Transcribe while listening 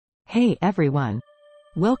Hey everyone!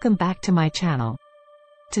 Welcome back to my channel.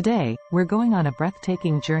 Today, we're going on a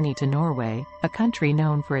breathtaking journey to Norway, a country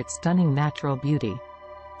known for its stunning natural beauty.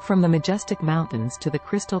 From the majestic mountains to the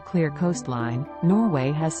crystal-clear coastline,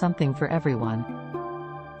 Norway has something for everyone.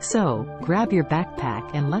 So, grab your backpack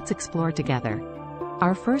and let's explore together.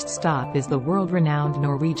 Our first stop is the world-renowned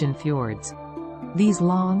Norwegian fjords. These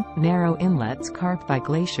long, narrow inlets carved by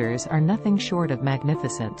glaciers are nothing short of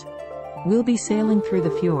magnificent. We'll be sailing through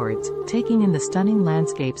the fjords, taking in the stunning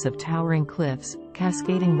landscapes of towering cliffs,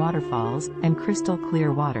 cascading waterfalls, and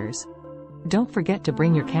crystal-clear waters. Don't forget to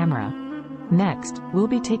bring your camera. Next, we'll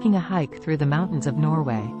be taking a hike through the mountains of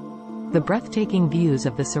Norway. The breathtaking views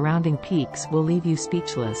of the surrounding peaks will leave you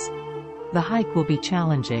speechless. The hike will be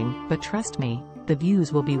challenging, but trust me, the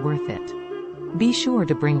views will be worth it. Be sure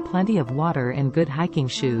to bring plenty of water and good hiking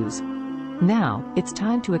shoes. Now, it's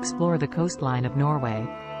time to explore the coastline of Norway.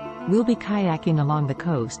 We'll be kayaking along the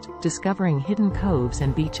coast, discovering hidden coves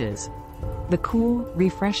and beaches. The cool,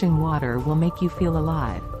 refreshing water will make you feel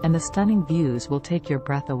alive, and the stunning views will take your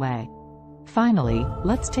breath away. Finally,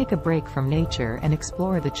 let's take a break from nature and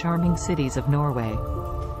explore the charming cities of Norway.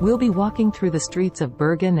 We'll be walking through the streets of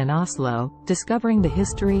Bergen and Oslo, discovering the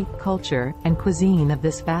history, culture, and cuisine of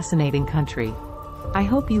this fascinating country. I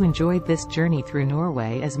hope you enjoyed this journey through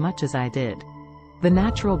Norway as much as I did. The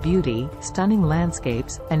natural beauty, stunning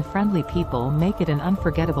landscapes, and friendly people make it an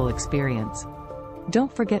unforgettable experience.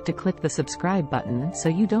 Don't forget to click the subscribe button so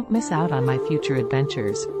you don't miss out on my future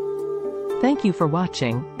adventures. Thank you for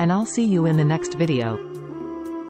watching, and I'll see you in the next video.